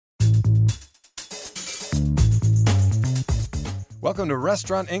Welcome to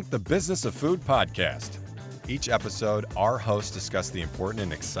Restaurant Inc., the Business of Food podcast. Each episode, our hosts discuss the important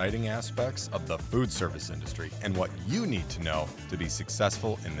and exciting aspects of the food service industry and what you need to know to be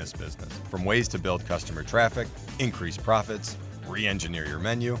successful in this business. From ways to build customer traffic, increase profits, re-engineer your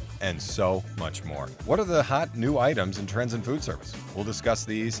menu, and so much more. What are the hot new items and trends in food service? We'll discuss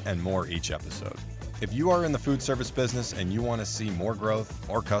these and more each episode. If you are in the food service business and you want to see more growth,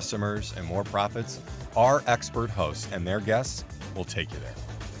 more customers, and more profits, our expert hosts and their guests will take you there.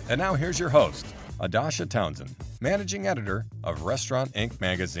 And now here's your host, Audarshia Townsend, Managing Editor of Restaurant Inc.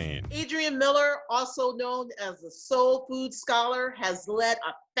 magazine. Adrian Miller, also known as the Soul Food Scholar, has led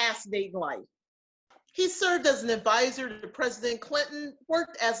a fascinating life. He served as an advisor to President Clinton,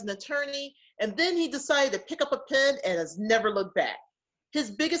 worked as an attorney, and then he decided to pick up a pen and has never looked back.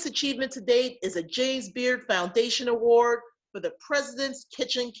 His biggest achievement to date is a James Beard Foundation Award for the President's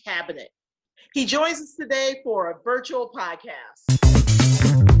Kitchen Cabinet. He joins us today for a virtual podcast.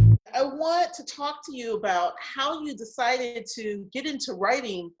 I want to talk to you about how you decided to get into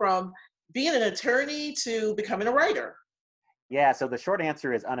writing from being an attorney to becoming a writer. Yeah, so the short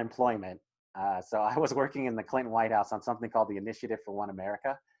answer is unemployment. So I was working in the Clinton White House on something called the Initiative for One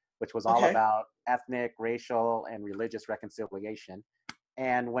America, which was all about ethnic, racial, and religious reconciliation.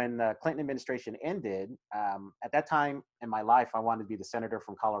 And when the Clinton administration ended, at that time in my life, I wanted to be the senator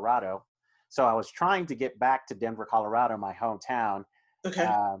from Colorado. So I was trying to get back to Denver, Colorado, my hometown.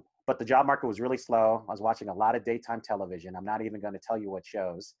 But the job market was really slow. I was watching a lot of daytime television. I'm not even going to tell you what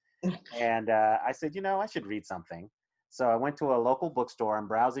shows. And I said, I should read something. So I went to a local bookstore. I'm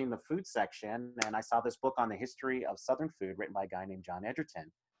browsing the food section, and I saw this book on the history of Southern food written by a guy named John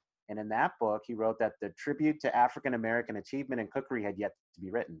Edgerton. And in that book, he wrote that the tribute to African-American achievement in cookery had yet to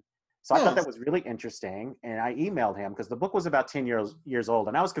be written. So I thought that was really interesting. And I emailed him because the book was about 10 years old.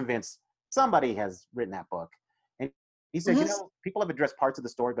 And I was convinced somebody has written that book. And he said, people have addressed parts of the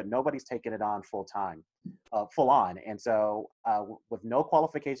story, but nobody's taken it on full on. And so with no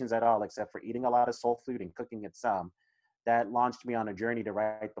qualifications at all, except for eating a lot of soul food and cooking it some, that launched me on a journey to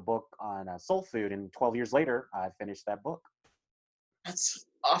write the book on soul food. And 12 years later, I finished that book. That's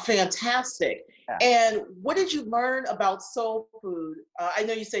fantastic. Yeah. And what did you learn about soul food? I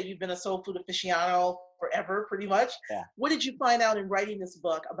know you said you've been a soul food aficionado forever, pretty much. Yeah. What did you find out in writing this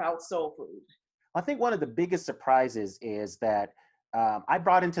book about soul food? I think one of the biggest surprises is that I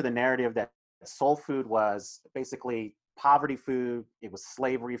brought into the narrative that soul food was basically poverty food. It was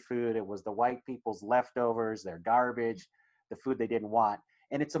slavery food. It was the white people's leftovers, their garbage, the food they didn't want.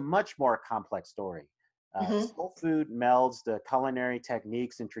 And it's a much more complex story. Soul food melds the culinary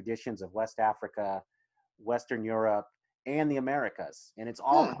techniques and traditions of West Africa, Western Europe, and the Americas. And it's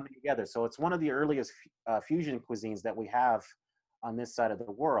all coming together. So it's one of the earliest fusion cuisines that we have on this side of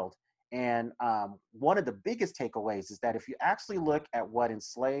the world. And one of the biggest takeaways is that if you actually look at what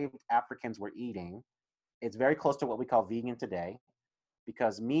enslaved Africans were eating, it's very close to what we call vegan today,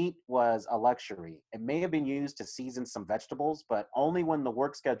 because meat was a luxury. It may have been used to season some vegetables, but only when the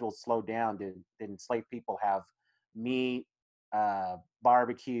work schedule slowed down did enslaved people have meat,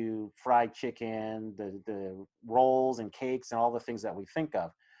 barbecue, fried chicken, the rolls and cakes and all the things that we think of.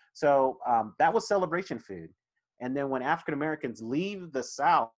 So that was celebration food. And then when African Americans leave the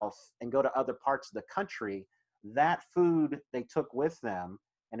South and go to other parts of the country, that food they took with them.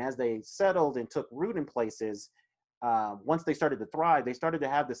 And as they settled and took root in places, once they started to thrive, they started to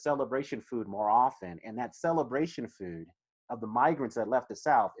have the celebration food more often. And that celebration food of the migrants that left the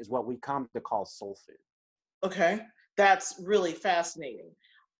South is what we come to call soul food. Okay, that's really fascinating.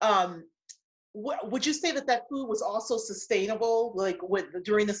 Would you say that food was also sustainable? Like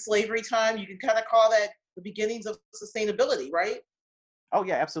during the slavery time, you can kind of call that the beginnings of sustainability, right? Oh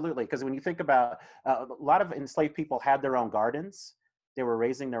yeah, absolutely. Because when you think about a lot of enslaved people had their own gardens. They were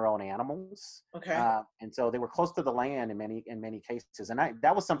raising their own animals. Okay. And so they were close to the land in many cases. And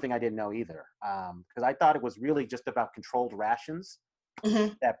that was something I didn't know either. Because I thought it was really just about controlled rations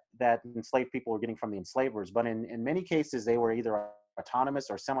that enslaved people were getting from the enslavers. But in many cases, they were either autonomous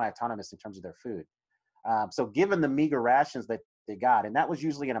or semi-autonomous in terms of their food. So given the meager rations that they got, and that was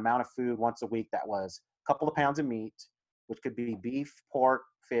usually an amount of food once a week that was a couple of pounds of meat, which could be beef, pork,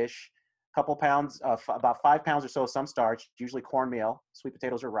 fish, couple pounds, about 5 pounds or so of some starch, usually cornmeal, sweet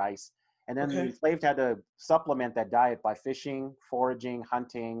potatoes or rice. And then the enslaved had to supplement that diet by fishing, foraging,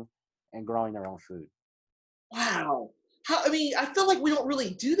 hunting, and growing their own food. Wow. I feel like we don't really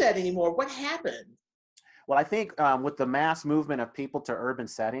do that anymore. What happened? Well, I think with the mass movement of people to urban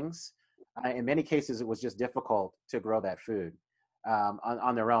settings, in many cases, it was just difficult to grow that food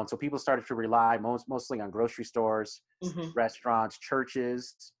on their own. So people started to rely mostly on grocery stores, restaurants,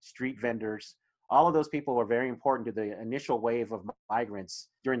 churches, street vendors, all of those people were very important to the initial wave of migrants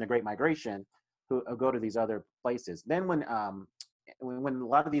during the Great Migration who go to these other places. Then when a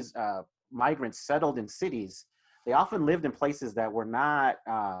lot of these migrants settled in cities, they often lived in places that were not,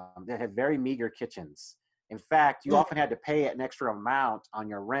 that had very meager kitchens. In fact, you often had to pay an extra amount on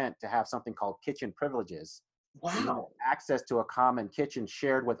your rent to have something called kitchen privileges. So you had Wow. access to a common kitchen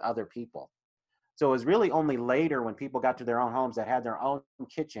shared with other people. So it was really only later when people got to their own homes that had their own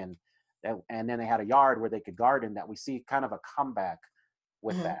kitchen, and then they had a yard where they could garden, that we see kind of a comeback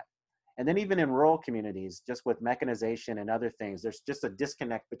with Mhm. that. And then even in rural communities, just with mechanization and other things, there's just a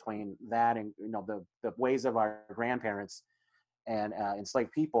disconnect between that and the ways of our grandparents and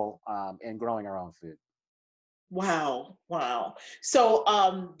enslaved people and growing our own food. Wow. Wow. So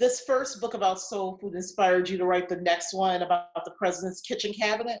this first book about soul food inspired you to write the next one about the president's kitchen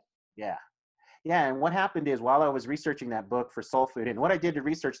cabinet? Yeah. Yeah, and what happened is while I was researching that book for soul food, and what I did to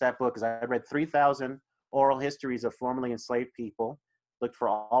research that book is I read 3,000 oral histories of formerly enslaved people, looked for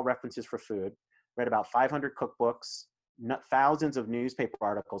all references for food, read about 500 cookbooks, thousands of newspaper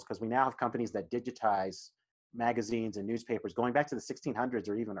articles, because we now have companies that digitize magazines and newspapers going back to the 1600s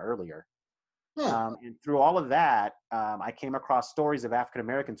or even earlier. Hmm. And through all of that, I came across stories of African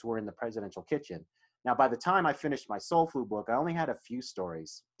Americans who were in the presidential kitchen. Now, by the time I finished my soul food book, I only had a few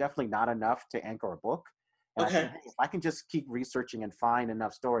stories, definitely not enough to anchor a book. And I said, Okay. hey, if I can just keep researching and find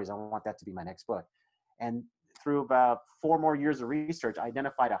enough stories, I want that to be my next book. And through about 4 more years of research, I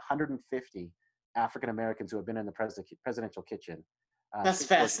identified 150 African Americans who have been in the presidential kitchen That's since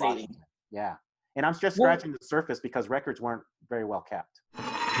George fascinating. Washington. Yeah. And I'm just Well, scratching the surface because records weren't very well kept.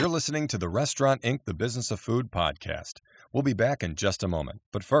 You're listening to the Restaurant Inc. The Business of Food podcast. We'll be back in just a moment.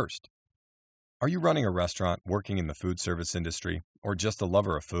 But first, are you running a restaurant, working in the food service industry, or just a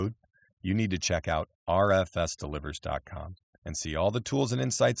lover of food? You need to check out rfsdelivers.com and see all the tools and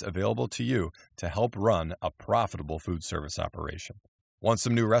insights available to you to help run a profitable food service operation. Want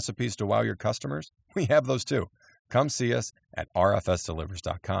some new recipes to wow your customers? We have those too. Come see us at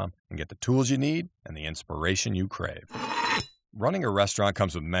rfsdelivers.com and get the tools you need and the inspiration you crave. Running a restaurant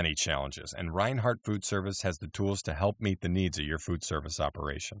comes with many challenges, and Reinhardt Food Service has the tools to help meet the needs of your food service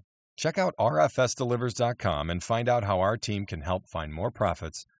operation. Check out rfsdelivers.com and find out how our team can help find more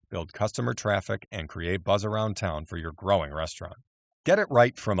profits, build customer traffic, and create buzz around town for your growing restaurant. Get it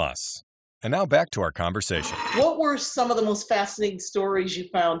right from us. And now back to our conversation. what were some of the most fascinating stories you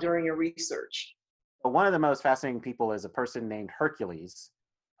found during your research? But one of the most fascinating people is a person named Hercules,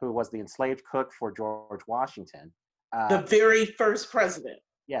 who was the enslaved cook for George Washington. The very first president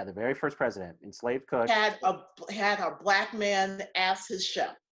Yeah, the very first president, enslaved cook. had a black man as his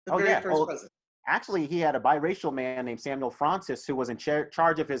chef. The Oh, very yeah. first Oh, president. actually, he had a biracial man named Samuel Francis who was in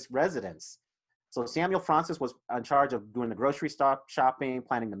charge of his residence. So Samuel Francis was in charge of doing the grocery shopping,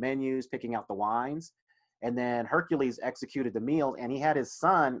 planning the menus, picking out the wines. And then Hercules executed the meals, and he had his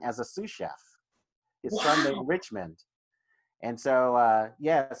son as a sous chef, his son named Wow. Richmond. And so,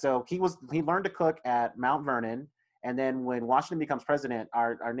 so he learned to cook at Mount Vernon. And then when Washington becomes president,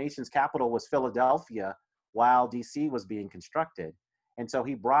 our nation's capital was Philadelphia while DC was being constructed. And so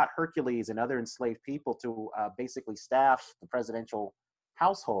he brought Hercules and other enslaved people to basically staff the presidential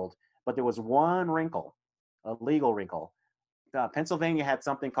household. But there was one wrinkle, a legal wrinkle. Pennsylvania had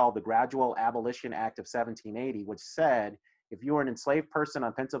something called the Gradual Abolition Act of 1780, which said if you were an enslaved person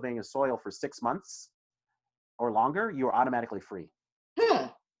on Pennsylvania soil for 6 months or longer, you were automatically free. Hmm.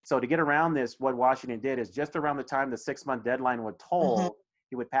 So to get around this, what Washington did is just around the time the 6-month deadline would toll,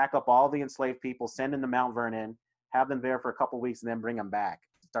 he would pack up all the enslaved people, send them to Mount Vernon, have them there for a couple of weeks, and then bring them back,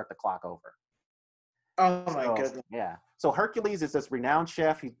 start the clock over. Oh my So, goodness. yeah. So Hercules is this renowned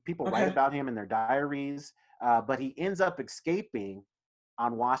chef. People write Okay. about him in their diaries, but he ends up escaping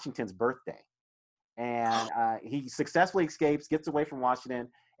on Washington's birthday. And he successfully escapes, gets away from Washington.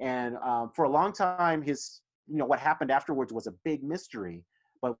 And for a long time, what happened afterwards was a big mystery.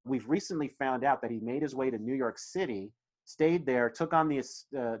 But we've recently found out that he made his way to New York City, stayed there, took on the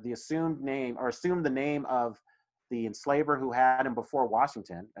assumed name, or assumed the name of the enslaver who had him before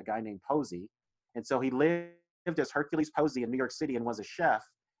Washington, a guy named Posey. And so he lived as Hercules Posey in New York City and was a chef.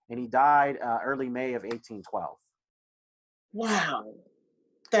 And he died early May of 1812. Wow.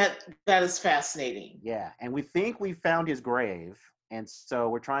 That is fascinating. Yeah, and we think we found his grave, and so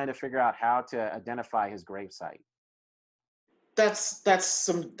we're trying to figure out how to identify his gravesite. That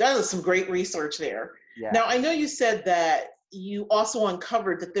is some great research there. Yeah. Now I know you said that you also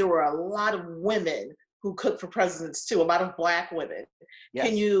uncovered that there were a lot of women who cooked for presidents too, a lot of Black women. Yes.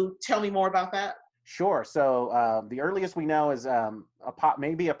 Can you tell me more about that? Sure. So the earliest we know is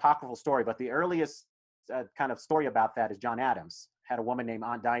maybe apocryphal story, but the earliest kind of story about that is John Adams had a woman named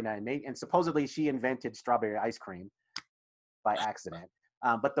Aunt Dinah, and supposedly she invented strawberry ice cream by accident.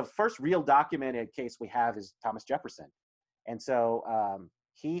 But the first real documented case we have is Thomas Jefferson. And so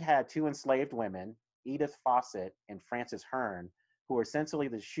he had two enslaved women, Edith Fawcett and Frances Hearn, who were essentially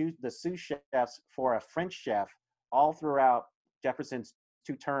the sous chefs for a French chef all throughout Jefferson's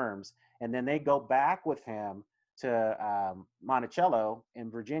two terms. And then they go back with him to Monticello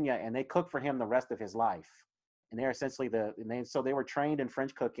in Virginia, and they cook for him the rest of his life. And they're essentially so they were trained in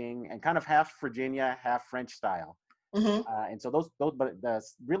French cooking and kind of half Virginia, half French style. Mm-hmm. And so but the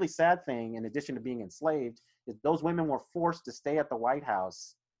really sad thing, in addition to being enslaved, is those women were forced to stay at the White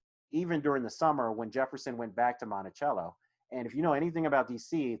House even during the summer when Jefferson went back to Monticello. And if you know anything about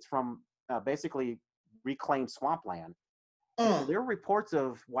DC, it's from basically reclaimed swampland. And so there are reports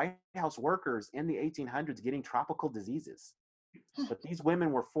of White House workers in the 1800s getting tropical diseases. But these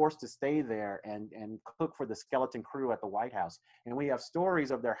women were forced to stay there and cook for the skeleton crew at the White House. And we have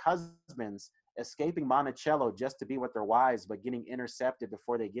stories of their husbands escaping Monticello just to be with their wives, but getting intercepted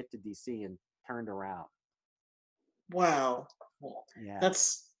before they get to DC and turned around. Wow. Yeah.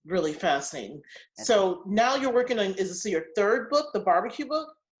 That's really fascinating. So now you're working on, is this your third book, the barbecue book?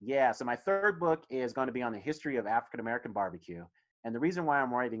 Yeah, so my third book is going to be on the history of African-American barbecue. And the reason why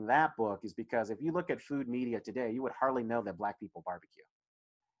I'm writing that book is because if you look at food media today, you would hardly know that Black people barbecue.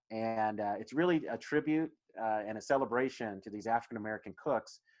 And it's really a tribute and a celebration to these African-American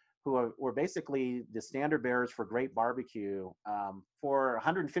cooks who were basically the standard bearers for great barbecue for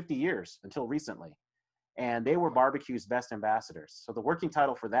 150 years until recently. And they were barbecue's best ambassadors. So the working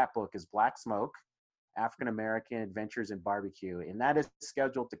title for that book is Black Smoke, African-American Adventures in Barbecue. And that is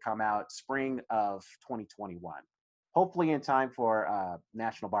scheduled to come out spring of 2021, hopefully in time for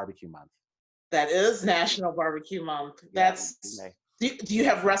National Barbecue Month. That is National Barbecue Month. That's, do you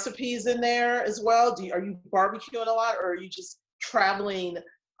have recipes in there as well? Are you barbecuing a lot, or are you just traveling,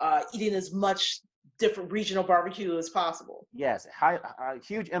 eating as much different regional barbecue as possible? Yes,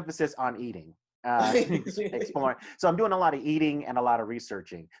 huge emphasis on eating. Exploring. So I'm doing a lot of eating and a lot of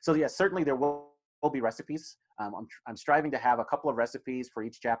researching. So yes, certainly there will be recipes. I'm striving to have a couple of recipes for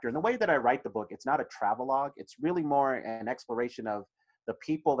each chapter. And the way that I write the book, it's not a travelogue. It's really more an exploration of the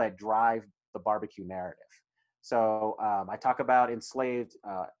people that drive the barbecue narrative. So I talk about enslaved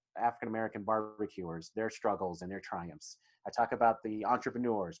African-American barbecuers, their struggles and their triumphs. I talk about the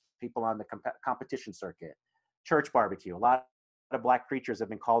entrepreneurs, people on the competition circuit, church barbecue. A lot of Black preachers have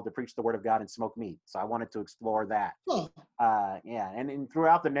been called to preach the word of God and smoke meat. So I wanted to explore that. And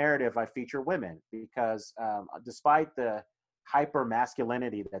throughout the narrative, I feature women because despite the hyper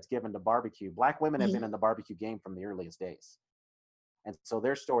masculinity that's given to barbecue, Black women have been in the barbecue game from the earliest days. And so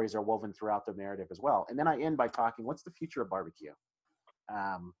their stories are woven throughout the narrative as well. And then I end by talking, what's the future of barbecue?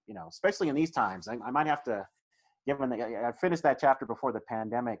 Especially in these times, I might have to, I finished that chapter before the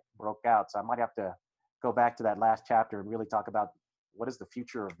pandemic broke out. So I might have to go back to that last chapter and really talk about what is the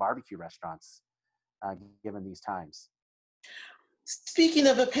future of barbecue restaurants given these times. Speaking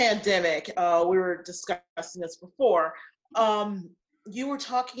of a pandemic, we were discussing this before. You were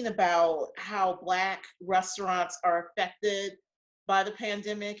talking about how Black restaurants are affected by the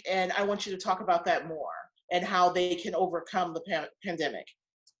pandemic, and I want you to talk about that more and how they can overcome the pandemic.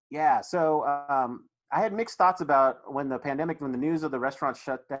 Yeah, so I had mixed thoughts about when the news of the restaurant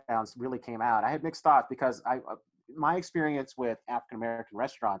shutdowns really came out. I had mixed thoughts because my experience with African-American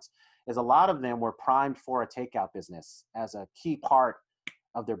restaurants is a lot of them were primed for a takeout business as a key part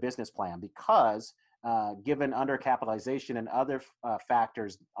of their business plan because given undercapitalization and other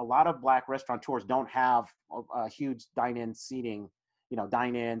factors, a lot of Black restaurateurs don't have a huge dine-in seating,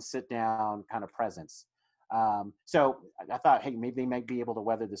 dine-in, sit-down kind of presence. So I thought, hey, maybe they might be able to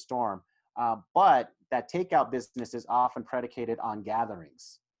weather the storm. But that takeout business is often predicated on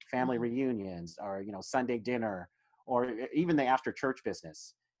gatherings, family reunions, or Sunday dinner, or even the after church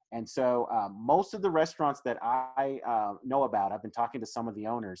business. And so most of the restaurants that I know about, I've been talking to some of the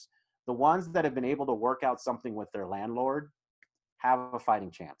owners, the ones that have been able to work out something with their landlord have a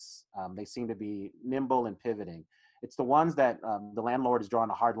fighting chance. They seem to be nimble and pivoting. It's the ones that the landlord is drawing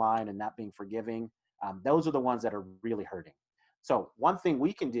a hard line and not being forgiving. Those are the ones that are really hurting. So one thing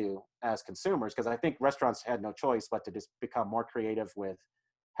we can do as consumers, because I think restaurants had no choice but to just become more creative with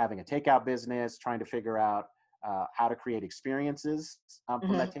having a takeout business, trying to figure out how to create experiences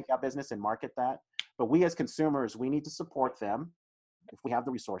from that takeout business and market that. But we as consumers, we need to support them if we have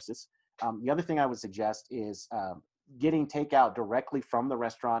the resources. The other thing I would suggest is getting takeout directly from the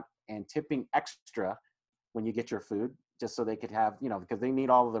restaurant and tipping extra when you get your food, just so they could have, because they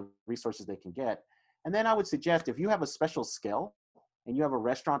need all of the resources they can get. And then I would suggest if you have a special skill and you have a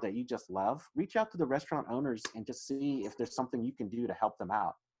restaurant that you just love, reach out to the restaurant owners and just see if there's something you can do to help them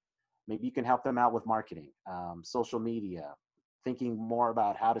out. Maybe you can help them out with marketing, social media, thinking more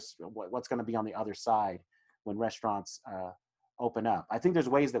about what's going to be on the other side when restaurants open up. I think there's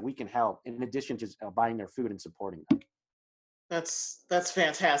ways that we can help in addition to buying their food and supporting them. That's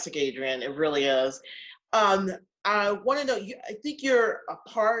fantastic, Adrian. It really is. I want to know, I think you're a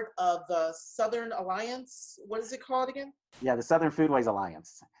part of the Southern Alliance. What is it called again? Yeah, the Southern Foodways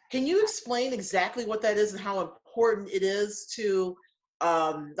Alliance. Can you explain exactly what that is and how important it is to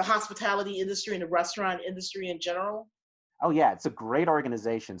the hospitality industry and the restaurant industry in general? Oh yeah, it's a great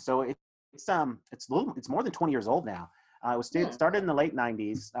organization. So it's more than 20 years old now. It was started in the late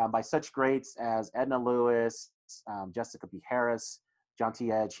 90s by such greats as Edna Lewis, Jessica B. Harris, John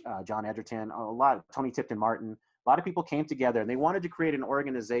T. Edge, John Edgerton, Tony Tipton Martin. A lot of people came together and they wanted to create an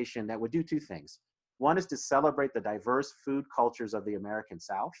organization that would do two things. One is to celebrate the diverse food cultures of the American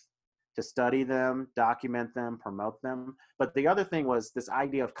South, to study them, document them, promote them. But the other thing was this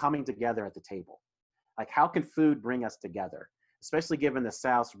idea of coming together at the table. Like, how can food bring us together, especially given the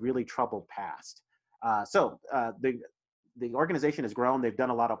South's really troubled past? The organization has grown. They've done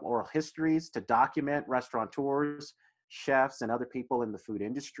a lot of oral histories to document restaurateurs, chefs, and other people in the food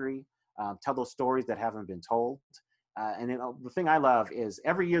industry, tell those stories that haven't been told. The thing I love is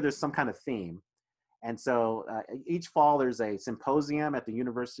every year there's some kind of theme. And so each fall there's a symposium at the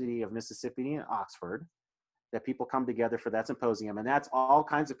University of Mississippi in Oxford that people come together for that symposium. And that's all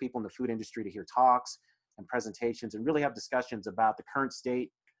kinds of people in the food industry to hear talks and presentations and really have discussions about the current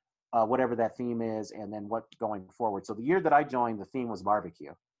state, whatever that theme is, and then what going forward. So the year that I joined, the theme was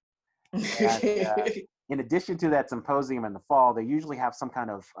barbecue. And, in addition to that symposium in the fall, they usually have some kind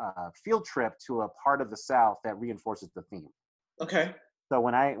of field trip to a part of the South that reinforces the theme. Okay. So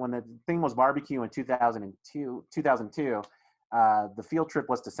when the theme was barbecue in 2002, the field trip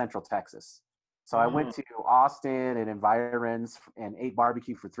was to Central Texas. So I went to Austin and environs and ate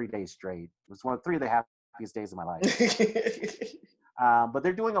barbecue for 3 days straight. It was three of the happiest days of my life. But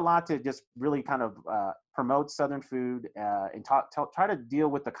they're doing a lot to just really kind of promote Southern food and try to deal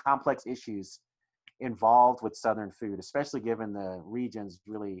with the complex issues involved with Southern food, especially given the region's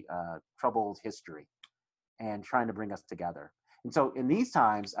really troubled history, and trying to bring us together. And so in these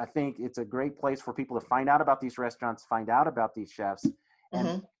times, I think it's a great place for people to find out about these restaurants, find out about these chefs,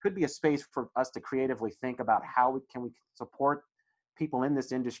 and could be a space for us to creatively think about how we can support people in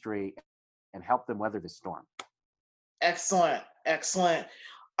this industry and help them weather this storm. Excellent.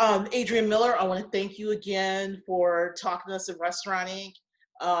 Adrian Miller, I want to thank you again for talking to us at Restaurant Inc.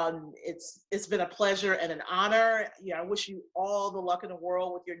 It's been a pleasure and an honor. I wish you all the luck in the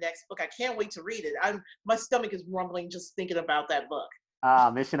world with your next book. I can't wait to read it. My stomach is rumbling just thinking about that book.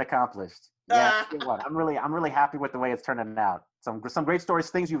 Mission accomplished. Yeah, I'm really happy with the way it's turning out. Some great stories,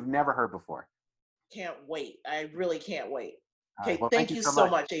 things you've never heard before. Can't wait. I really can't wait. Okay, well, thank you so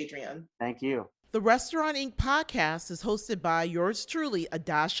much, Adrian. Thank you. The Restaurant Inc. podcast is hosted by yours truly,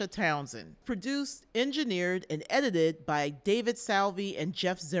 Audarshia Townsend. Produced, engineered, and edited by David Salvi and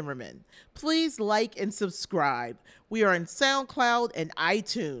Jeff Zimmerman. Please like and subscribe. We are on SoundCloud and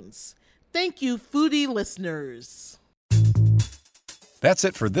iTunes. Thank you, foodie listeners. That's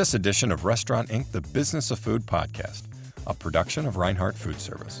it for this edition of Restaurant Inc., the Business of Food podcast, a production of Reinhardt Food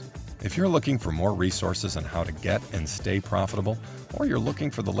Service. If you're looking for more resources on how to get and stay profitable, or you're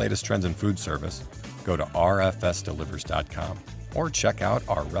looking for the latest trends in food service, go to rfsdelivers.com or check out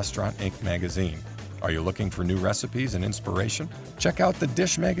our Restaurant Inc. magazine. Are you looking for new recipes and inspiration? Check out the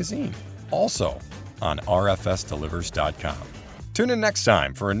Dish magazine, also on rfsdelivers.com. Tune in next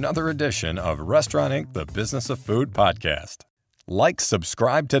time for another edition of Restaurant Inc., the Business of Food podcast.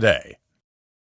 Subscribe today.